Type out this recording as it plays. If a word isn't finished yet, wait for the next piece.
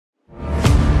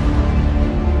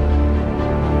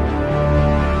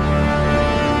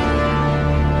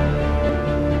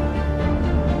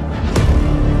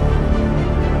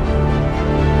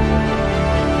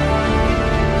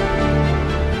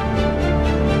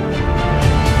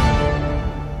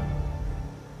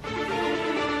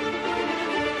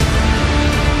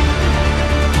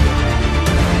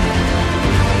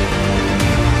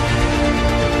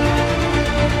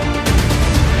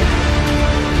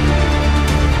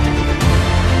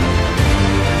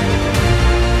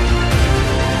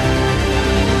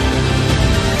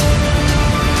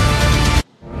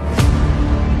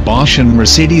Bosch and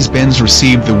Mercedes-Benz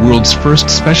received the world's first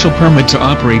special permit to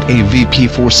operate AVP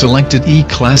for selected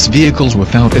E-Class vehicles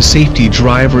without a safety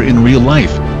driver in real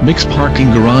life, mixed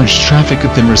parking garage traffic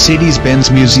at the Mercedes-Benz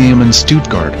Museum in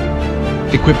Stuttgart.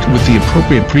 Equipped with the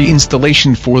appropriate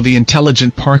pre-installation for the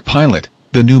Intelligent Park Pilot,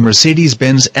 the new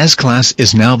Mercedes-Benz S Class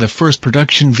is now the first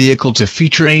production vehicle to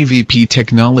feature AVP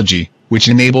technology, which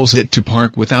enables it to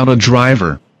park without a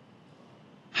driver.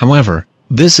 However,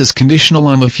 this is conditional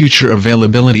on the future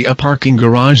availability of parking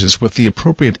garages with the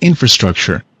appropriate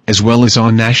infrastructure, as well as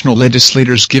on national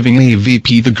legislators giving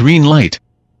AVP the green light.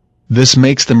 This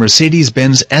makes the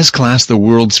Mercedes-Benz S Class the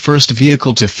world's first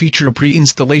vehicle to feature a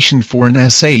pre-installation for an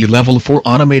SA level 4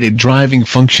 automated driving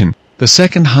function, the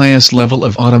second highest level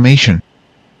of automation.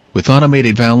 With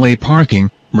automated valet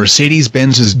parking,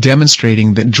 Mercedes-Benz is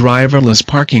demonstrating that driverless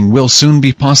parking will soon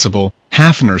be possible,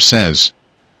 Hafner says.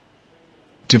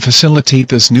 To facilitate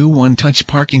this new one-touch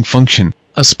parking function,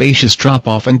 a spacious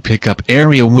drop-off and pickup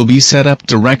area will be set up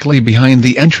directly behind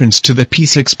the entrance to the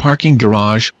P6 parking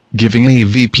garage, giving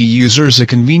AVP users a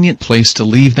convenient place to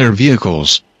leave their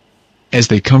vehicles. As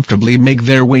they comfortably make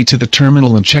their way to the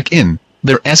terminal and check in,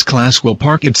 their S-Class will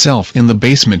park itself in the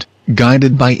basement,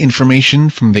 guided by information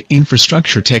from the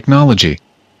infrastructure technology.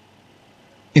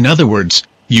 In other words,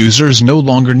 users no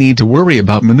longer need to worry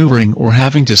about maneuvering or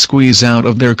having to squeeze out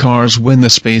of their cars when the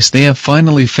space they have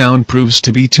finally found proves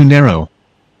to be too narrow.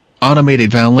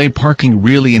 Automated valet parking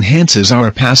really enhances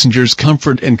our passengers'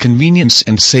 comfort and convenience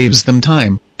and saves them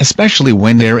time, especially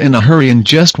when they're in a hurry and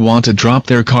just want to drop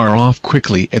their car off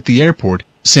quickly at the airport,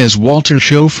 says Walter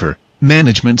Schofer,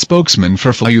 management spokesman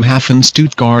for FLOW Hafner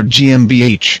Stuttgart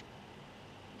GmbH.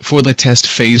 For the test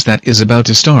phase that is about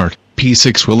to start,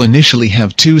 P6 will initially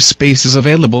have 2 spaces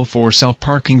available for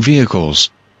self-parking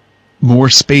vehicles. More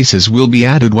spaces will be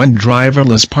added when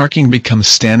driverless parking becomes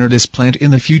standard as planned in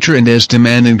the future and as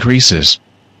demand increases.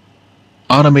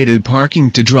 Automated parking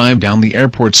to drive down the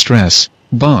airport stress,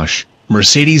 Bosch,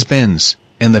 Mercedes-Benz,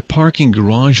 and the parking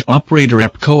garage operator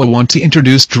APCOA want to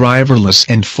introduce driverless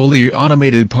and fully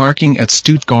automated parking at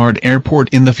Stuttgart Airport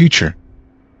in the future.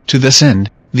 To this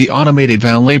end, the automated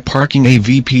valet parking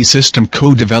AVP system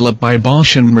co-developed by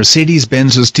Bosch and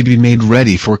Mercedes-Benz is to be made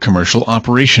ready for commercial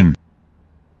operation.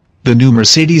 The new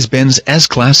Mercedes-Benz S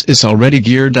Class is already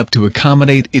geared up to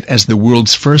accommodate it as the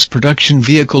world's first production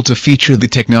vehicle to feature the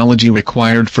technology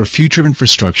required for future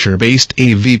infrastructure-based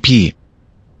AVP.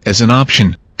 As an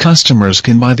option, customers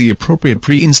can buy the appropriate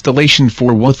pre-installation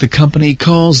for what the company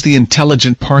calls the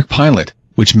Intelligent Park Pilot,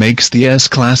 which makes the S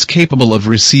Class capable of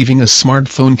receiving a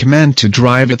smartphone command to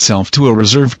drive itself to a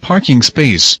reserved parking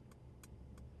space.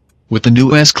 With the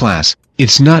new S Class,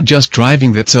 it's not just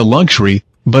driving that's a luxury,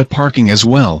 but parking as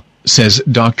well, says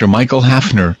Dr. Michael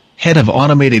Hafner, head of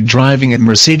automated driving at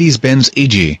Mercedes-Benz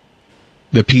AG.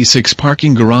 The P6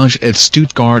 parking garage at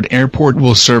Stuttgart Airport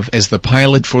will serve as the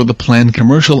pilot for the planned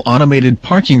commercial automated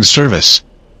parking service.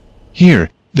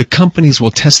 Here, the companies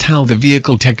will test how the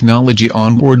vehicle technology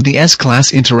on board the S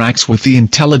Class interacts with the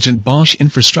intelligent Bosch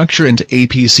infrastructure and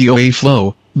APCOA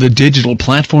FLOW, the digital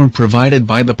platform provided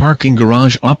by the parking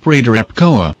garage operator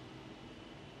APCOA.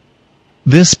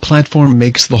 This platform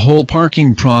makes the whole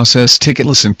parking process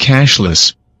ticketless and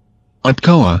cashless.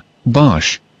 APCOA,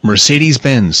 Bosch,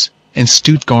 Mercedes-Benz, and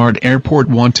Stuttgart Airport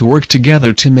want to work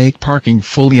together to make parking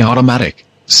fully automatic,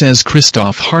 says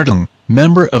Christoph Hartung,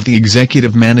 member of the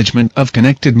executive management of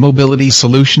Connected Mobility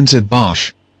Solutions at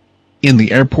Bosch. In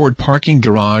the airport parking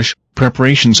garage,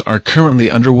 preparations are currently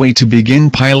underway to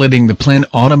begin piloting the planned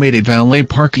automated valet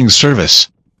parking service.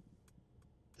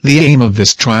 The aim of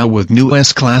this trial with new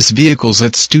S-Class vehicles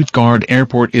at Stuttgart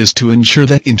Airport is to ensure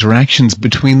that interactions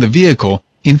between the vehicle,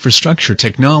 infrastructure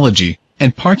technology,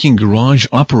 and parking garage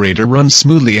operator run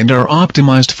smoothly and are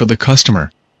optimized for the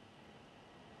customer.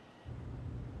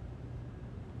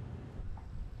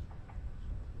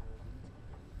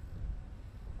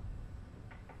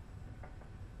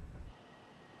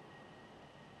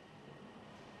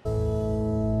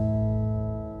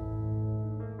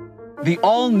 The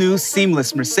all-new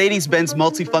seamless Mercedes-Benz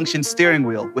multifunction steering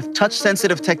wheel with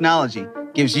touch-sensitive technology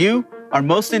gives you our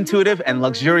most intuitive and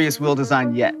luxurious wheel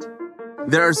design yet.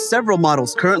 There are several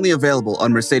models currently available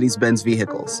on Mercedes-Benz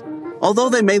vehicles. Although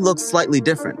they may look slightly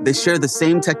different, they share the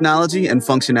same technology and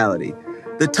functionality.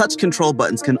 The touch control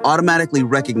buttons can automatically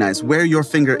recognize where your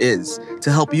finger is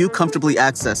to help you comfortably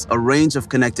access a range of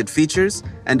connected features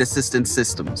and assistance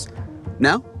systems.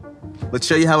 Now, let's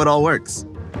show you how it all works.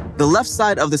 The left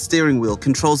side of the steering wheel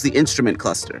controls the instrument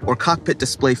cluster or cockpit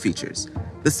display features.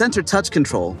 The center touch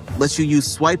control lets you use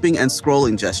swiping and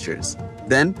scrolling gestures.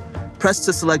 Then, press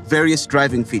to select various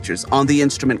driving features on the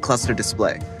instrument cluster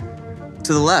display. To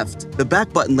To the left, the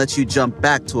back button lets you jump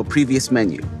back to a previous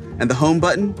menu, and the home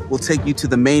button will take you to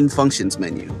the main functions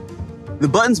menu. The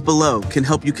buttons below can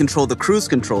help you control the cruise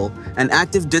control and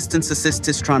active distance assist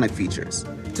Tistronic features.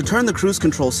 To turn the cruise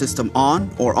control system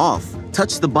on or off,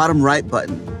 touch the bottom right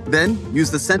button. Then use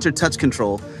the center touch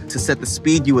control to set the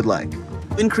speed you would like.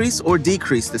 Increase or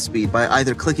decrease the speed by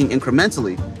either clicking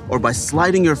incrementally or by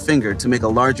sliding your finger to make a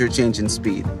larger change in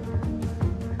speed.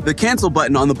 The cancel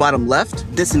button on the bottom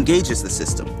left disengages the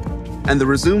system, and the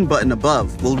resume button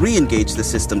above will re-engage the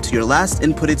system to your last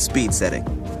inputted speed setting.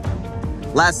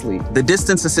 Lastly, the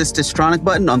distance assist Tistronic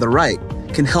button on the right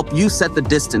can help you set the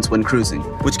distance when cruising,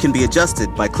 which can be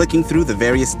adjusted by clicking through the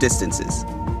various distances.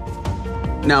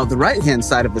 Now, the right-hand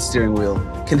side of the steering wheel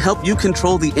can help you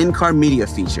control the in-car media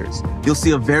features. You'll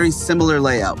see a very similar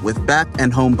layout with back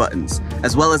and home buttons,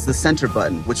 as well as the center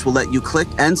button, which will let you click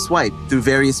and swipe through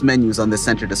various menus on the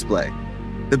center display.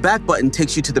 The back button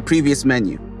takes you to the previous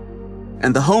menu,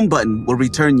 and the home button will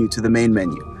return you to the main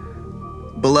menu.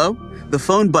 Below, the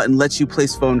phone button lets you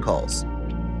place phone calls,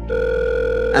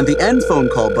 and the end phone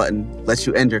call button lets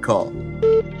you end your call.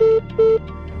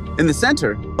 In the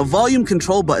center, a volume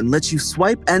control button lets you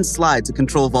swipe and slide to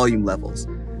control volume levels,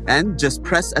 and just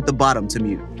press at the bottom to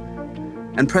mute,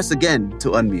 and press again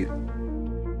to unmute.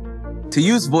 To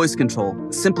use voice control,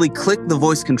 simply click the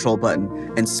voice control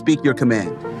button and speak your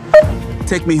command.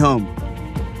 Take me home.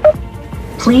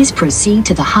 Please proceed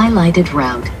to the highlighted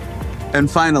route. And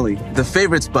finally, the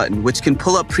favorites button, which can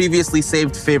pull up previously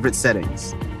saved favorite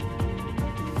settings.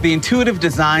 The intuitive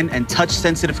design and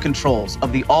touch-sensitive controls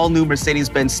of the all-new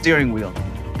Mercedes-Benz steering wheel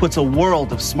puts a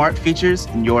world of smart features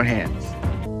in your hands.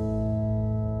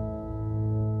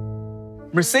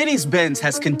 Mercedes-Benz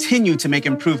has continued to make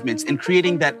improvements in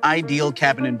creating that ideal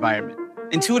cabin environment.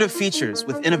 Intuitive features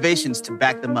with innovations to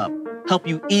back them up help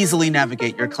you easily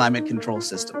navigate your climate control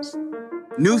systems.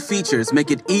 New features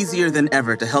make it easier than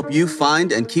ever to help you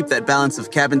find and keep that balance of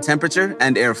cabin temperature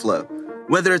and airflow.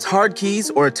 Whether it's hard keys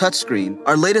or a touchscreen,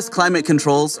 our latest climate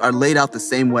controls are laid out the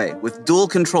same way, with dual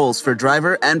controls for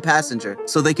driver and passenger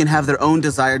so they can have their own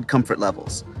desired comfort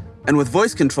levels. And with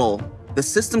voice control, the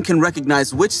system can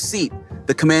recognize which seat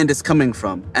the command is coming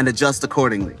from and adjust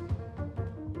accordingly.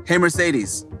 Hey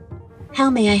Mercedes. How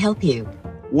may I help you?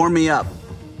 Warm me up.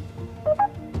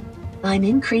 I'm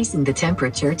increasing the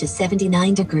temperature to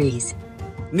 79 degrees.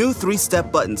 New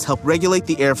 3-step buttons help regulate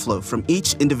the airflow from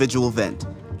each individual vent,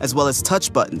 as well as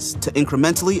touch buttons to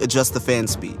incrementally adjust the fan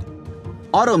speed.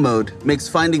 Auto mode makes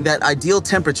finding that ideal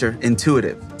temperature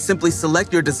intuitive. Simply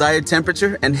select your desired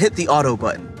temperature and hit the auto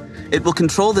button. It will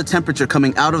control the temperature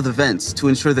coming out of the vents to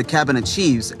ensure the cabin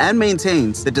achieves and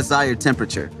maintains the desired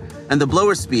temperature, and the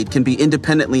blower speed can be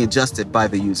independently adjusted by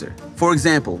the user. For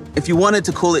example, if you wanted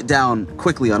to cool it down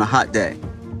quickly on a hot day.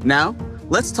 Now,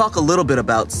 let's talk a little bit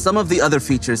about some of the other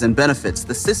features and benefits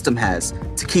the system has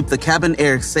to keep the cabin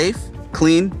air safe,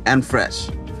 clean, and fresh.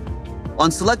 On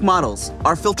select models,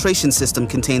 our filtration system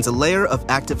contains a layer of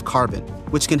active carbon,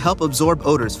 which can help absorb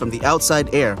odors from the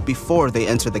outside air before they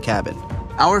enter the cabin.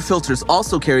 Our filters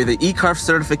also carry the ECARF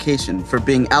certification for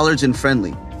being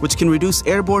allergen-friendly, which can reduce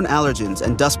airborne allergens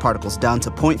and dust particles down to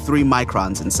 0.3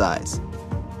 microns in size.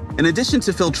 In addition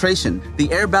to filtration,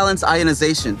 the air balance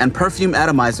ionization and perfume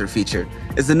atomizer feature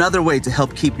is another way to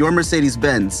help keep your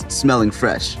Mercedes-Benz smelling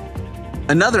fresh.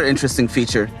 Another interesting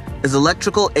feature is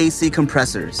electrical AC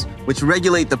compressors, which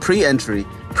regulate the pre-entry,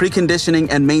 preconditioning,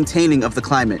 and maintaining of the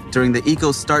climate during the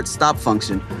Eco Start-Stop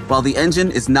function while the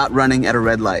engine is not running at a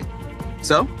red light.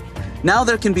 So, now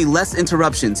there can be less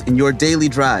interruptions in your daily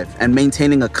drive and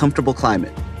maintaining a comfortable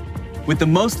climate. With the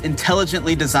most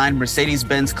intelligently designed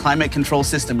Mercedes-Benz climate control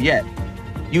system yet,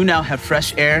 you now have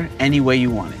fresh air any way you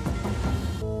want it.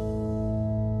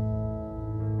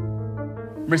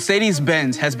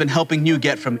 Mercedes-Benz has been helping you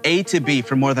get from A to B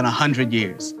for more than 100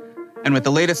 years. And with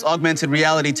the latest augmented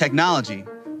reality technology,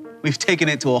 we've taken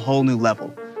it to a whole new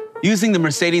level. Using the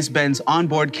Mercedes-Benz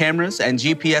onboard cameras and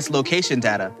GPS location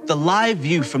data, the live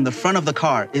view from the front of the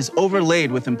car is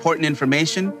overlaid with important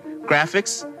information,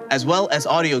 graphics, as well as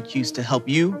audio cues to help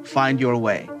you find your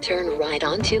way. Turn right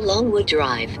onto Longwood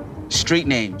Drive. Street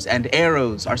names and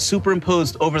arrows are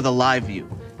superimposed over the live view,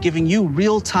 giving you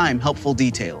real-time helpful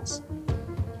details.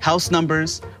 House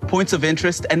numbers, points of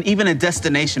interest, and even a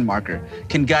destination marker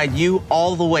can guide you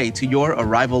all the way to your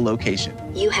arrival location.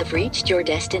 You have reached your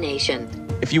destination.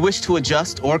 If you wish to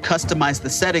adjust or customize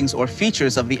the settings or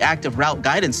features of the active route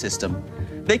guidance system,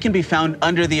 they can be found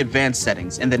under the advanced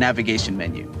settings in the navigation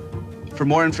menu. For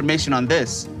more information on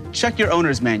this, check your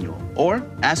owner's manual or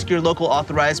ask your local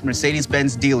authorized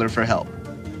Mercedes-Benz dealer for help.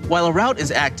 While a route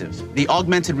is active, the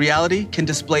augmented reality can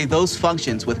display those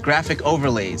functions with graphic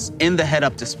overlays in the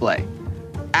head-up display.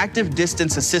 Active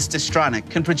Distance Assist Distronic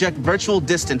can project virtual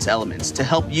distance elements to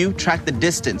help you track the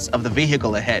distance of the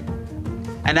vehicle ahead.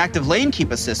 And Active Lane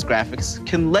Keep Assist graphics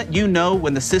can let you know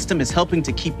when the system is helping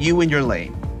to keep you in your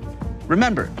lane.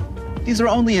 Remember, these are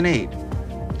only an aid.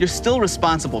 You're still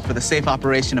responsible for the safe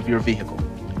operation of your vehicle.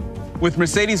 With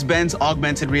Mercedes-Benz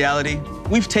Augmented Reality,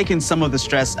 we've taken some of the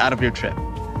stress out of your trip.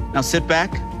 Now sit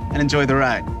back and enjoy the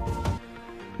ride.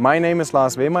 My name is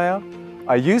Lars Wehmeyer.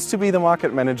 I used to be the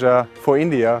market manager for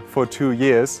India for 2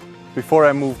 years before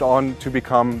I moved on to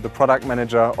become the product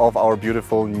manager of our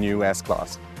beautiful new S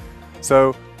Class.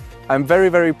 So I'm very,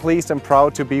 very pleased and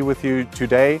proud to be with you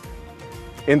today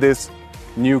in this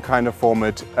new kind of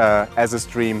format as a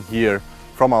stream here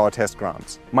from our test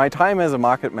grounds. My time as a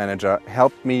market manager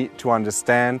helped me to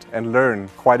understand and learn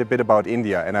quite a bit about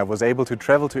India, and I was able to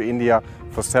travel to India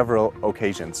for several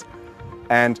occasions.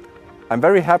 And I'm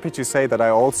very happy to say that I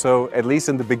also, at least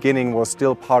in the beginning, was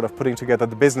still part of putting together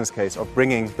the business case of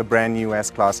bringing the brand new S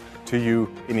Class to you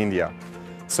in India.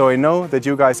 So I know that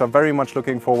you guys are very much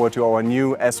looking forward to our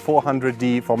new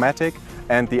S400D 4MATIC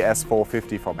and the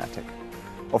S450 4MATIC.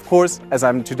 Of course, as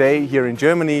I'm today here in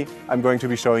Germany, I'm going to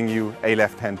be showing you a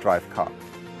left-hand drive car.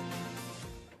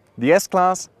 The S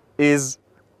Class is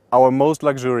our most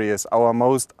luxurious, our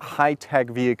most high-tech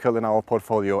vehicle in our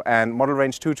portfolio, and Model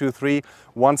Range 223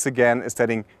 once again is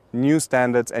setting new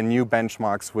standards and new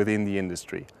benchmarks within the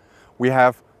industry. We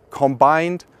have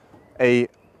combined a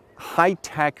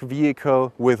high-tech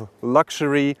vehicle with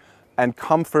luxury and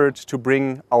comfort to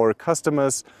bring our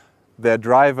customers, their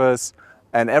drivers,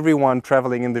 and everyone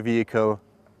traveling in the vehicle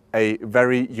a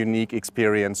very unique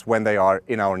experience when they are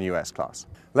in our new S Class.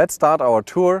 Let's start our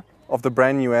tour of the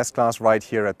brand new S Class right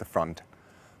here at the front.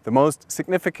 The most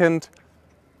significant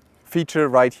feature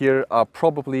right here are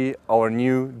probably our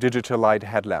new digital light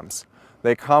headlamps.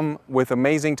 They come with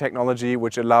amazing technology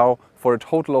which allow for a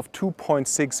total of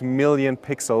 2.6 million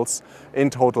pixels in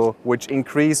total, which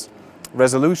increase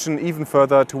resolution even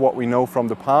further to what we know from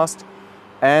the past.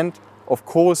 And of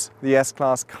course, the S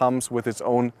Class comes with its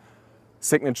own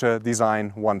signature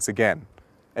design once again.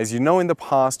 As you know, in the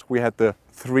past we had the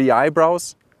 3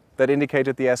 eyebrows that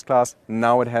indicated the S Class.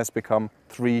 Now it has become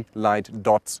 3 light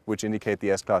dots which indicate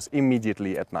the S Class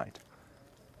immediately at night.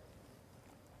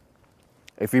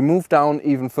 If we move down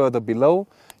even further below,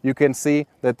 you can see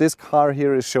that this car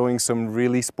here is showing some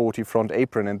really sporty front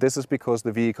apron, and this is because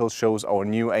the vehicle shows our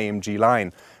new AMG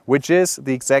line, which is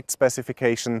the exact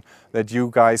specification that you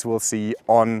guys will see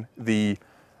on the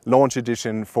launch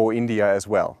edition for India as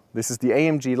well. This is the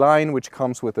AMG line, which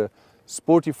comes with a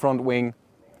sporty front wing,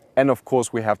 and of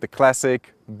course we have the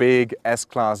classic big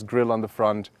S-Class grille on the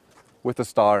front with the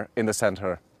star in the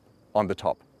center on the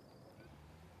top.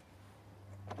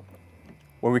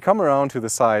 When we come around to the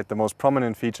side, the most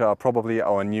prominent feature are probably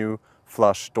our new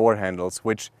flush door handles,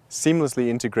 which seamlessly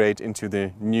integrate into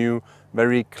the new,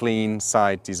 very clean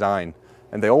side design.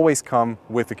 And they always come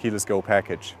with the keyless go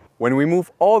package. When we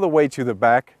move all the way to the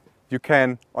back, you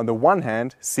can, on the one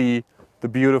hand, see the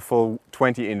beautiful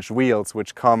 20-inch wheels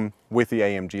which come with the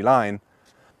AMG line.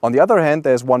 On the other hand,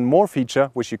 there's one more feature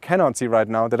which you cannot see right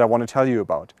now that I want to tell you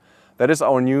about. That is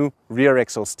our new rear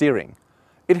axle steering.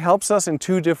 It helps us in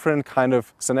 2 different kind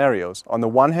of scenarios. On the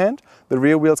one hand, the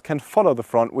rear wheels can follow the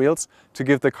front wheels to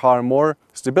give the car more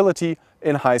stability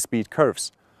in high-speed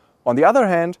curves. On the other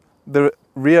hand, the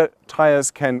rear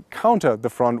tires can counter the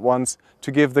front ones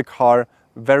to give the car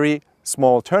very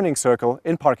small turning circle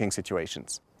in parking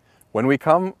situations. When we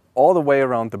come all the way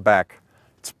around the back,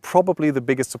 it's probably the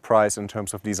biggest surprise in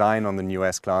terms of design on the new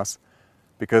S Class,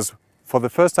 because for the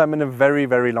first time in a very,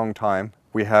 very long time,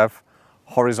 we have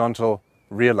horizontal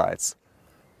rear lights.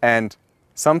 And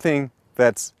something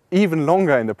that's even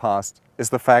longer in the past is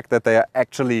the fact that they are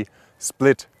actually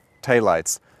split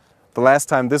taillights. The last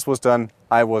time this was done,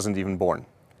 I wasn't even born.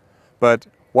 But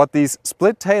what these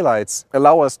split taillights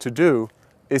allow us to do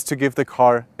is to give the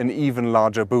car an even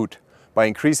larger boot by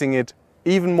increasing it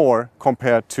even more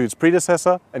compared to its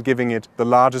predecessor and giving it the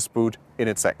largest boot in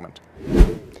its segment.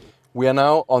 We are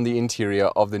now on the interior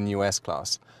of the new S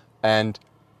Class, and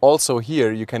also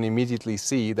here you can immediately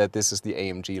see that this is the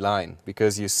AMG line,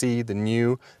 because you see the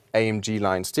new AMG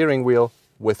line steering wheel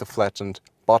with a flattened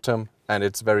bottom and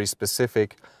its very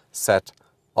specific set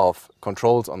of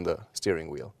controls on the steering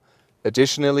wheel.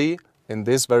 Additionally, in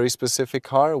this very specific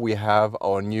car we have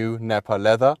our new Nappa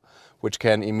leather, which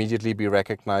can immediately be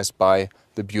recognized by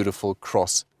the beautiful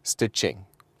cross stitching.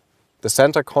 The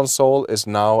center console is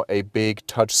now a big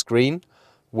touch screen,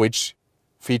 which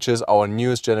features our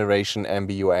newest generation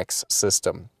MBUX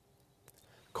system.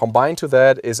 Combined to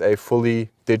that is a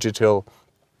fully digital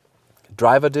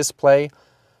driver display,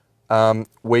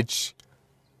 which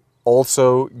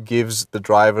also gives the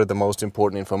driver the most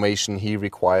important information he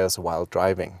requires while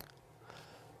driving.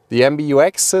 The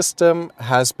MBUX system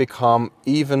has become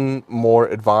even more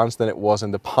advanced than it was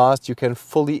in the past. You can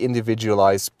fully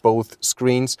individualize both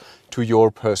screens to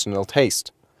your personal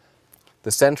taste.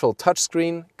 The central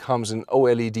touchscreen comes in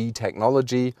OLED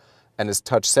technology and is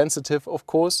touch sensitive, of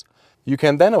course. You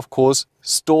can then, of course,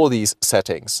 store these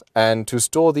settings. And to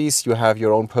store these, you have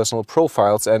your own personal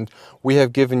profiles, and we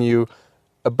have given you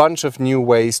a bunch of new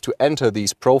ways to enter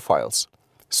these profiles.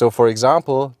 So for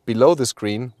example, below the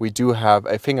screen, we do have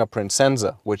a fingerprint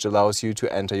sensor, which allows you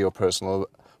to enter your personal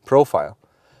profile.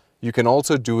 You can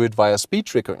also do it via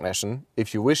speech recognition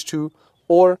if you wish to,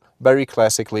 or very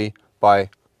classically by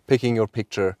picking your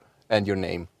picture and your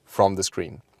name from the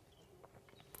screen.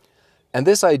 And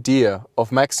this idea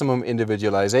of maximum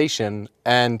individualization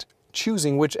and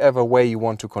choosing whichever way you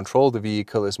want to control the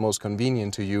vehicle is most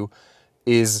convenient to you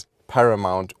is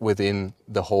paramount within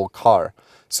the whole car.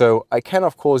 So I can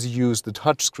of course use the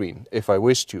touch screen if I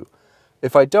wish to.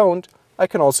 If I don't, I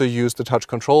can also use the touch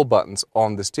control buttons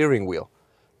on the steering wheel.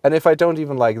 And if I don't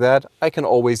even like that, I can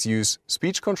always use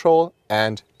speech control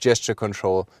and gesture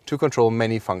control to control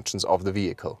many functions of the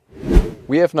vehicle.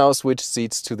 We have now switched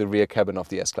seats to the rear cabin of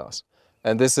the S Class.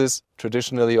 And this is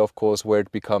traditionally, of course, where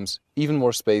it becomes even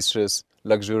more spacious,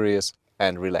 luxurious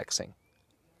and relaxing.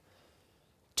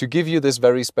 To give you this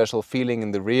very special feeling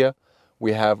in the rear,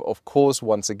 we have, of course,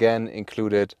 once again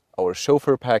included our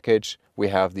chauffeur package. We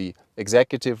have the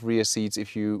executive rear seats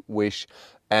if you wish,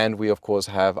 and we of course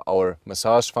have our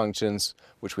massage functions,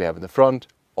 which we have in the front,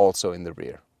 also in the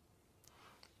rear.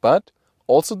 But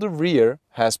also the rear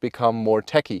has become more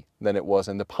techy than it was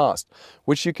in the past,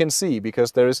 which you can see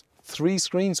because there is 3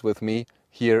 screens with me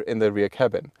here in the rear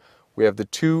cabin. We have the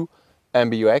 2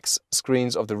 MBUX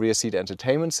screens of the rear seat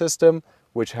entertainment system,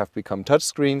 which have become touch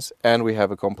screens, and we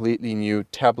have a completely new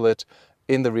tablet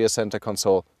in the rear center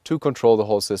console to control the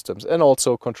whole systems and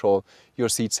also control your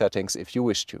seat settings if you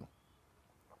wish to.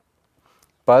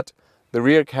 But the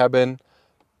rear cabin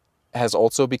has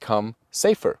also become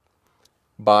safer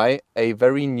by a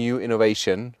very new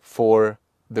innovation for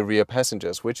the rear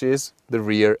passengers, which is the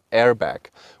rear airbag,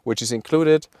 which is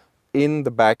included in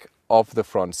the back of the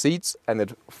front seats, and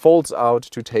it folds out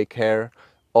to take care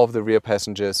of the rear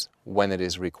passengers when it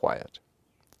is required.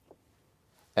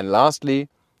 And lastly,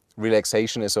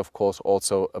 relaxation is of course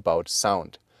also about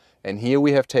sound. And here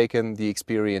we have taken the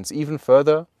experience even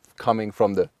further, coming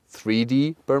from the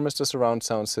 3D Burmester surround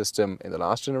sound system in the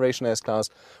last generation S Class.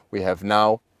 We have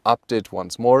now upped it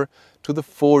once more to the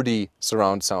 4D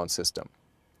surround sound system.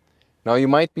 Now you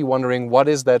might be wondering, what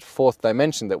is that 4th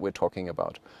dimension that we're talking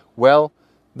about? Well,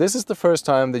 this is the first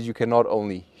time that you can not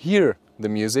only hear the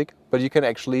music, but you can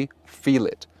actually feel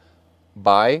it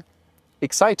by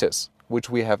exciters, which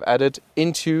we have added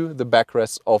into the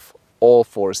backrests of all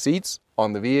 4 seats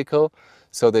on the vehicle,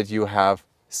 so that you have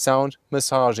sound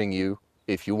massaging you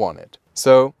if you want it.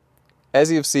 So,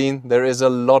 as you've seen, there is a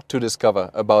lot to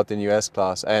discover about the new S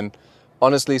Class, and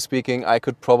honestly speaking, I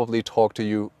could probably talk to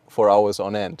you for hours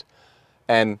on end.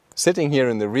 And sitting here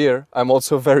in the rear, I'm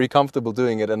also very comfortable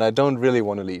doing it, and I don't really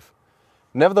want to leave.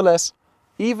 Nevertheless,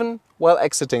 even while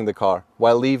exiting the car,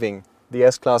 while leaving, the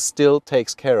S Class still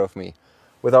takes care of me.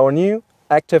 With our new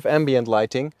active ambient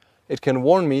lighting, it can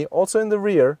warn me also in the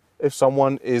rear if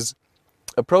someone is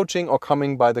approaching or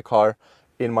coming by the car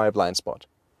in my blind spot.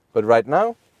 But right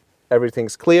now,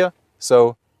 everything's clear,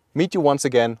 so meet you once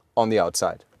again on the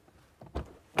outside.